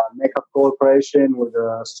and make a cooperation with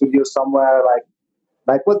a studio somewhere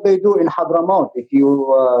like what they do in Hadramaut. If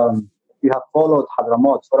you have followed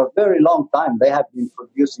Hadramaut for a very long time, they have been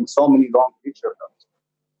producing so many long feature films.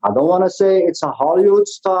 I don't want to say it's a Hollywood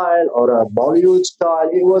style or a Bollywood style.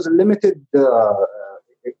 It was limited.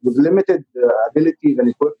 With limited abilities and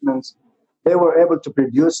equipments, they were able to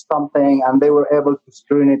produce something, and they were able to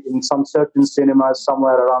screen it in some certain cinemas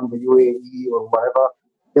somewhere around the UAE or wherever.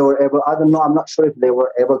 They were able. I don't know. I'm not sure if they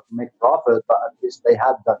were able to make profit, but at least they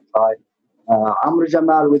had that try. Amr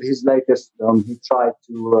Jamal, with his latest film, he tried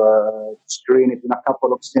to screen it in a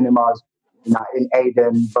couple of cinemas in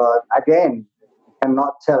Aden. But again, you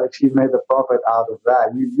cannot tell if he made a profit out of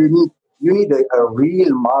that. You need a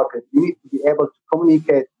real market. You need to be able to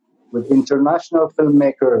communicate with international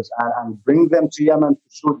filmmakers and bring them to Yemen to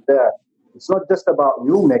shoot there. It's not just about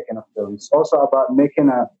you making a film. It's also about making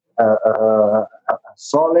a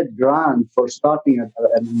solid ground for starting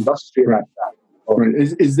an industry like that. Right.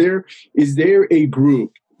 Is there a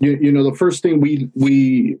group? The first thing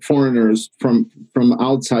we foreigners from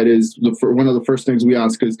outside is one of the first things we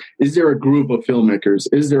ask is there a group of filmmakers?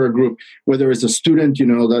 Is there a group, whether it's a student,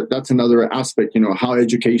 that's another aspect, how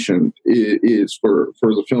education is for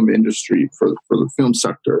the film industry, for the film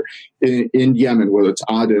sector in Yemen, whether it's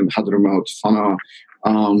Aden, Hadramaut, Sana'a,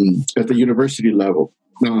 at the university level.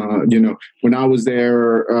 When I was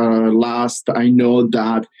there last, I know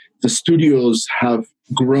that the studios have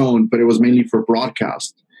grown, but it was mainly for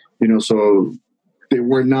broadcast. So there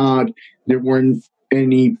weren't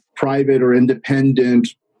any private or independent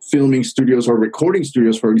filming studios or recording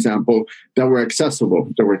studios, for example, that were accessible,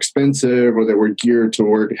 that were expensive, or that were geared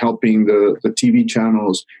toward helping the TV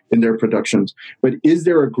channels in their productions. But is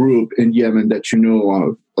there a group in Yemen that you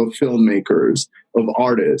know of filmmakers, of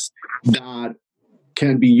artists, that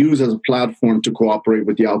can be used as a platform to cooperate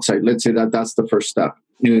with the outside? Let's say that's the first step.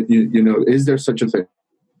 You know, is there such a thing?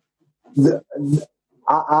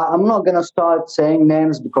 I'm not going to start saying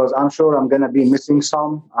names because I'm sure I'm going to be missing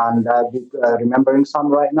some and be remembering some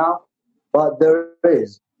right now. But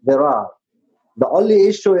there are. The only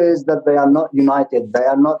issue is that they are not united. They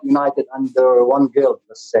are not united under one guild,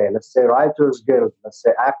 let's say. Let's say Writers Guild, let's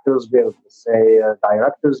say Actors Guild, let's say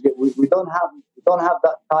Directors Guild. We don't have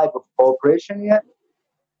that type of cooperation yet.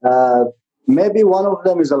 Maybe one of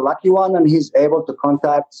them is a lucky one and he's able to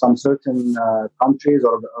contact some certain countries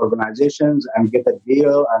or organizations and get a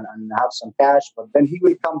deal and have some cash. But then he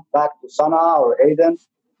will come back to Sana'a or Aden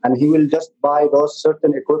and he will just buy those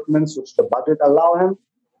certain equipments which the budget allow him.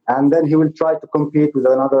 And then he will try to compete with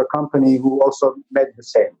another company who also made the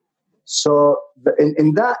same. So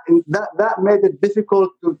in that made it difficult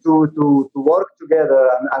to work together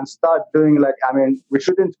and start doing we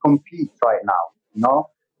shouldn't compete right now, you know.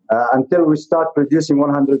 Until we start producing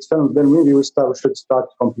 100 films, then maybe we should start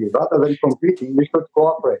to compete. Rather than competing, we should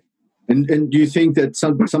cooperate. And do you think that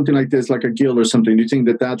something like this, like a guild or something, do you think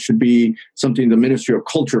that should be something the Ministry of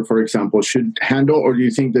Culture, for example, should handle? Or do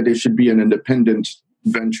you think that it should be an independent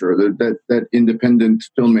venture that independent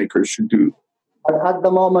filmmakers should do? At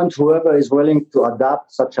the moment, whoever is willing to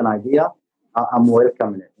adapt such an idea, I'm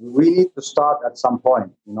welcoming it. We need to start at some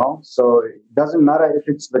point, you know. So it doesn't matter if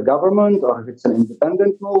it's the government or if it's an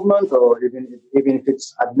independent movement or even if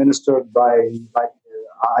it's administered by,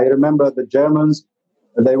 I remember the Germans,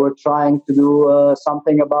 they were trying to do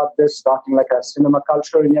something about this, starting like a cinema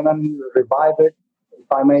culture in Yemen, revive it,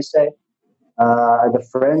 if I may say. The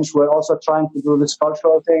French were also trying to do this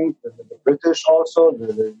cultural thing. The British also,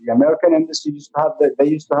 the American industry used to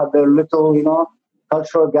have their little, you know,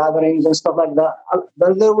 cultural gatherings and stuff like that.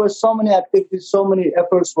 There were so many activities, so many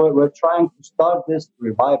efforts were trying to start this, to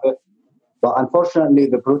revive it. But unfortunately,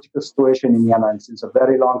 the political situation in Yemen since a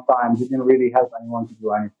very long time didn't really help anyone to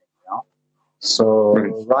do anything, you know. So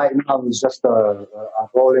right now it's just a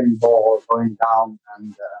rolling ball going down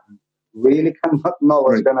and really cannot know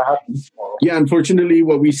what's going to happen tomorrow. Yeah, unfortunately,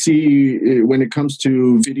 what we see when it comes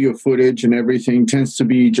to video footage and everything tends to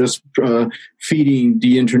be just feeding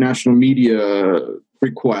the international media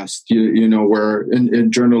request. You know, where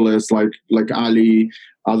journalists like Ali,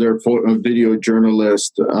 other video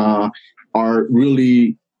journalists are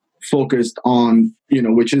really focused on, you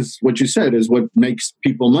know, which is what you said is what makes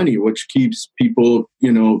people money, which keeps people,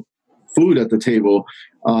 you know, food at the table.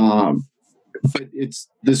 But it's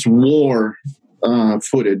this war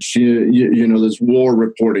footage, you know, this war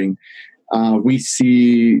reporting. We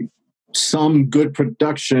see some good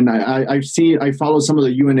production. I follow some of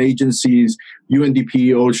the UN agencies,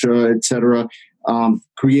 UNDP, OSHA, etc.,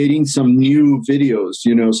 creating some new videos,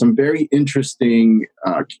 you know, some very interesting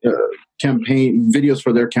campaign videos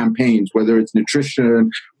for their campaigns, whether it's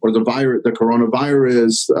nutrition or the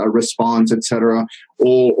coronavirus response, etc.,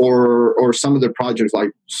 or some of the projects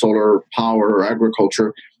like solar power or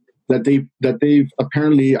agriculture that they've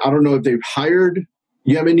apparently, I don't know if they've hired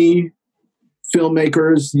Yemeni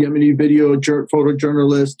filmmakers, Yemeni video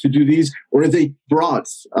photojournalists to do these, or if they brought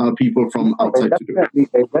people from outside to do it.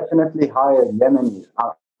 They definitely hired Yemenis.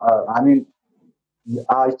 I mean,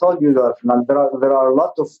 I told you that there are a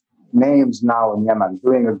lot of names now in Yemen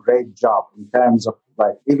doing a great job in terms of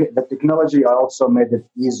even the technology also made it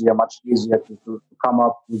much easier to come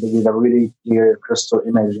up with a really clear crystal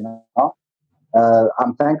image, you know.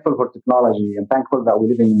 I'm thankful for technology and thankful that we're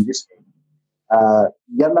living in this age.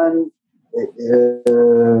 Yemen,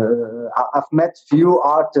 I've met few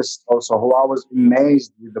artists also who I was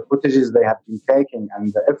amazed with the footages they have been taking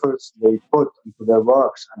and the efforts they put into their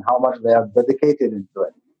works and how much they have dedicated into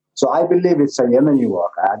it. So I believe it's a Yemeni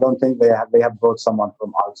work. I don't think they have brought someone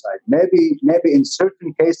from outside. Maybe in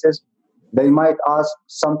certain cases they might ask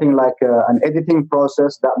something like an editing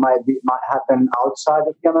process that might happen outside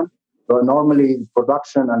of Yemen. But normally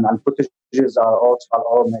production and footages are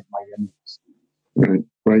all made by Yemenis.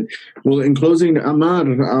 Right. Well, in closing, Ahmad,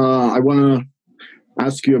 I want to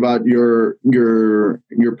ask you about your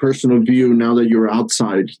personal view now that you're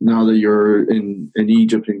outside, now that you're in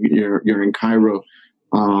Egypt and you're in Cairo.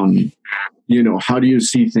 You know, how do you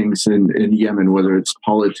see things in Yemen, whether it's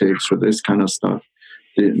politics or this kind of stuff,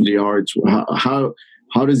 the arts? How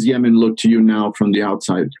does Yemen look to you now from the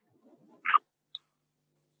outside?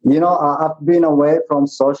 You know, I've been away from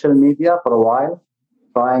social media for a while.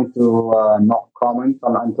 trying to not comment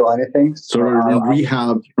onto anything. So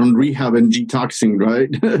on rehab and detoxing,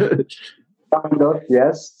 right? Kind of,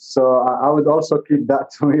 yes. So I would also keep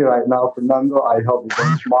that to me right now, Fernando. I hope you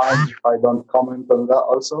don't mind if I don't comment on that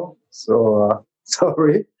also. So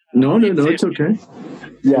sorry. No, it's okay.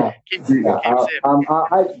 Yeah.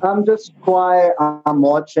 I'm just quiet. I'm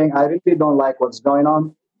watching. I really don't like what's going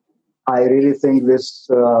on. I really think this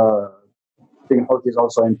thing is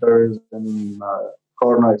also in terrorism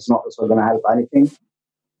corner. It's not also going to help anything.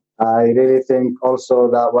 I really think also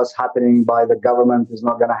that what's happening by the government is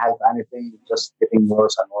not going to help anything. It's just getting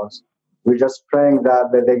worse and worse. We're just praying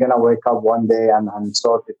that they're going to wake up one day and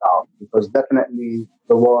sort it out, because definitely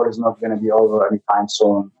the war is not going to be over anytime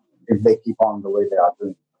soon if they keep on the way they are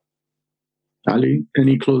doing. Ali,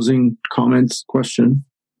 any closing comments, question?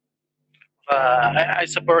 I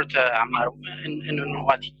support Ammar in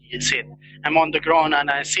what he said. I'm on the ground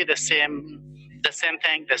and I see the same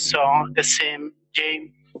thing, the song, the same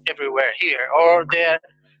game everywhere here or there.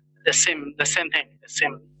 The same thing, the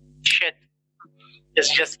same shit is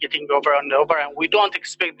just getting over and over, and we don't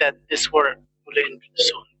expect that this war will end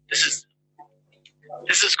soon. This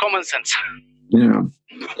is common sense. Yeah.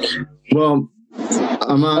 Well,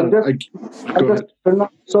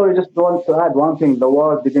 sorry, just want to add one thing. The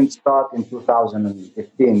war didn't start in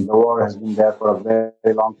 2015. The war has been there for a very,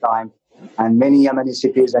 very long time. And many Yemeni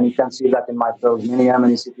cities, and you can see that in my field, many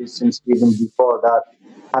Yemeni cities since even before that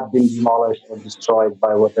have been demolished or destroyed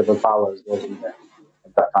by whatever powers was in there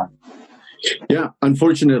at that time. Yeah,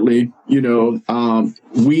 unfortunately,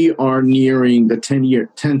 we are nearing the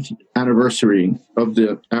 10th anniversary of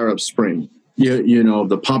the Arab Spring.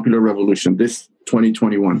 The popular revolution, this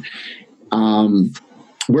 2021.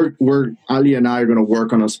 We're Ali and I are going to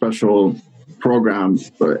work on a special program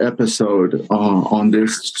episode on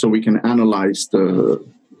this, so we can analyze the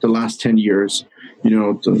last 10 years.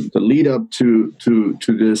 The lead up to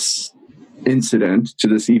this incident, to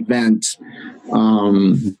this event.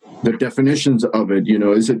 The definitions of it,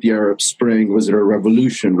 is it the Arab Spring? Was it a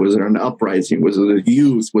revolution? Was it an uprising? Was it the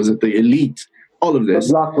youth? Was it the elite? All of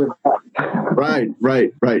this. Right.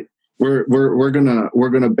 We're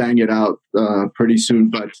gonna bang it out pretty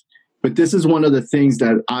soon. But this is one of the things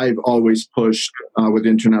that I've always pushed with the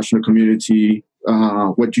international community.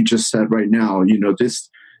 What you just said right now, this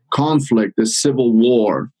conflict, this civil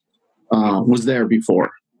war, was there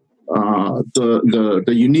before. The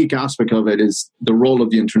unique aspect of it is the role of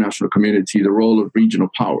the international community, the role of regional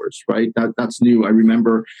powers, right? That's new. I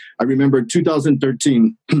remember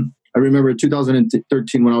 2013. I remember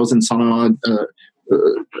 2013 when I was in Sana'a.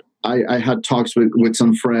 I had talks with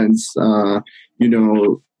some friends, and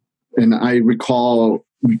I recall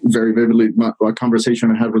very vividly a conversation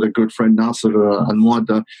I had with a good friend, Nasser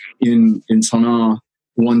Al-Muadda, in Sana'a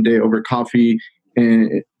one day over coffee,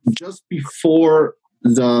 and just before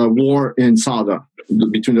the war in Sada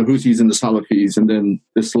between the Houthis and the Salafis, and then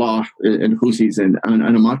Islah and Houthis and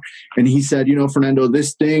Amaq. And he said, Fernando,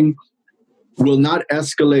 this thing will not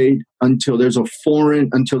escalate until there's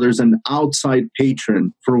an outside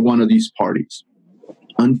patron for one of these parties.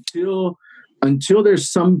 Until there's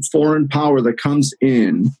some foreign power that comes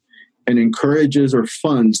in and encourages or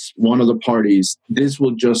funds one of the parties, this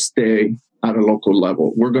will just stay at a local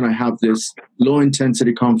level. We're going to have this low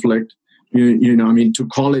intensity conflict. To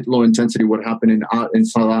call it low intensity, what happened in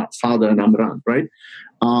Sada and Amran, right?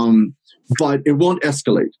 But it won't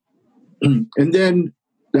escalate. And then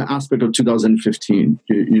the aspect of 2015,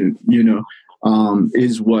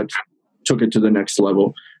 is what took it to the next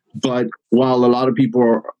level. But while a lot of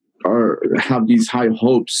people have these high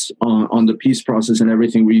hopes on the peace process and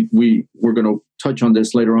everything, we're going to touch on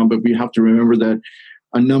this later on. But we have to remember that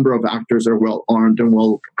a number of actors are well armed and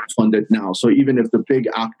well funded now. So even if the big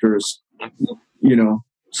actors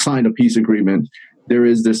sign a peace agreement, there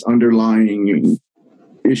is this underlying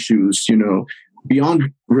issues,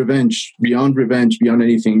 beyond revenge, beyond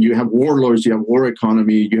anything. You have warlords, you have war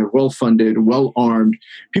economy, you have well-funded, well-armed.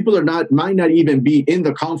 People might not even be in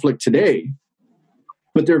the conflict today,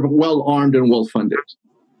 but they're well-armed and well-funded.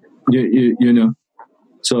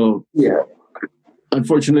 So yeah,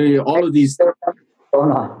 unfortunately, all of these.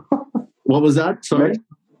 What was that? Sorry.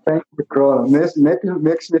 Thank you, Corona. Makes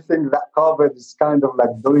me think that COVID is kind of like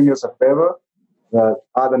doing us a favor. That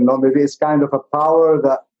I don't know, maybe it's kind of a power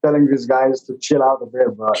that telling these guys to chill out a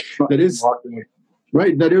bit, but that is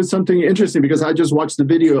right. That is something interesting, because I just watched the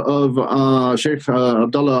video of Sheikh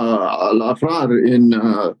Abdullah Al-Afrar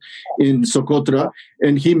in Socotra,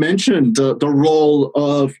 and he mentioned the role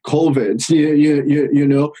of COVID,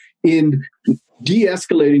 in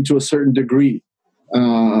de-escalating to a certain degree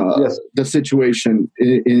the situation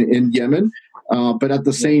in Yemen. But at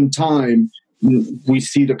the same time, we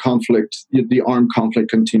see the conflict, the armed conflict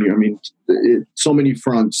continue. I mean, so many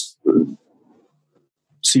fronts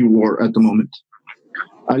see war at the moment.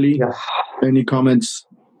 Ali, any comments?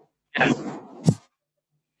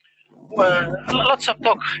 Well, lots of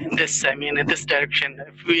talk in this. I mean, in this direction.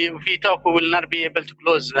 If we talk, we will not be able to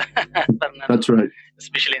close. That's right.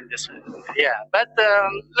 Especially in this. Yeah, but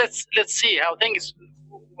let's see how things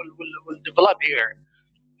will develop here,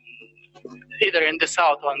 either in the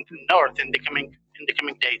south or in the north in the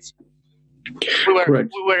coming days. We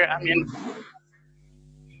were. I mean,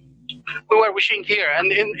 we were wishing here,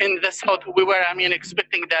 and in the south, we were. I mean,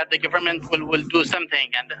 expecting that the government will do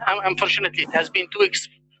something, and unfortunately, it has been 2 weeks.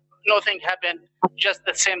 Nothing happened. Just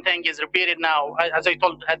the same thing is repeated now. As I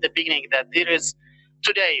told at the beginning, that there is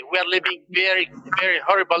today we are living very, very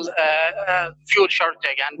horrible fuel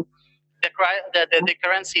shortage, and the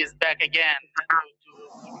currency is back again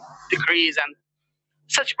to decrease, and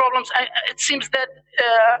such problems. It seems that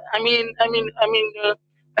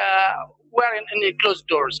we're in closed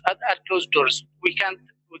doors. At closed doors, we can't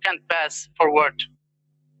pass forward.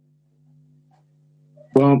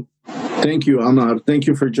 Well, thank you, Ammar. Thank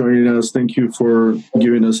you for joining us. Thank you for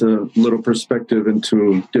giving us a little perspective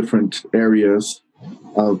into different areas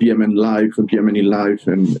of Yemen life, of Yemeni life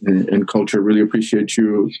and culture. Really appreciate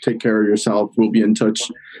you. Take care of yourself. We'll be in touch.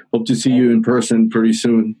 Hope to see you in person pretty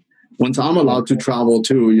soon. Once I'm allowed to travel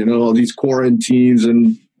too, all these quarantines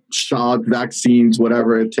and shot vaccines,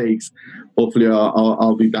 whatever it takes. Hopefully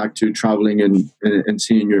I'll be back to traveling and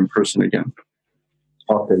seeing you in person again.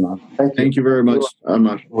 Okay, man. Thank you very much,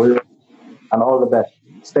 Ammar. And all the best.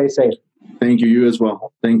 Stay safe. Thank you. You as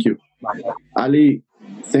well. Thank you. Bye. Ali,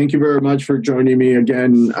 thank you very much for joining me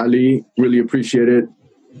again, Ali. Really appreciate it.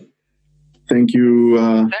 Thank you.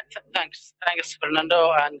 Thanks,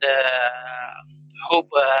 Fernando, and hope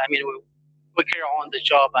we carry on the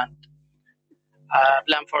job and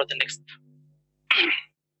plan for the next.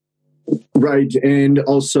 Right. And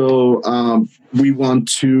also, we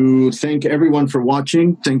want to thank everyone for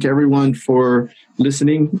watching. Thank everyone for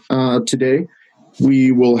listening today.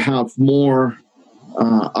 We will have more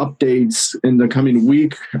updates in the coming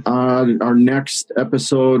week. Our next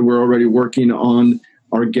episode, we're already working on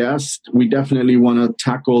our guest. We definitely want to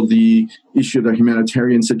tackle the issue of the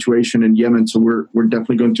humanitarian situation in Yemen. So we're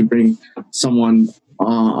definitely going to bring someone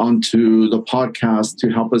onto the podcast to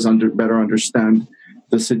help us better understand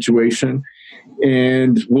the situation.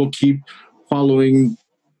 And we'll keep following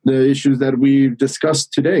the issues that we've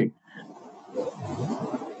discussed today.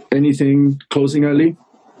 Anything closing, Ali?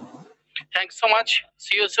 Thanks so much.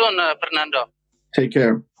 See you soon, Fernando. Take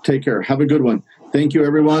care. Have a good one. Thank you,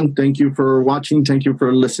 everyone. Thank you for watching. Thank you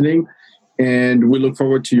for listening. And we look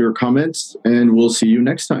forward to your comments. And we'll see you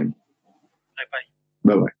next time.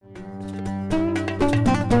 Bye-bye. Bye-bye.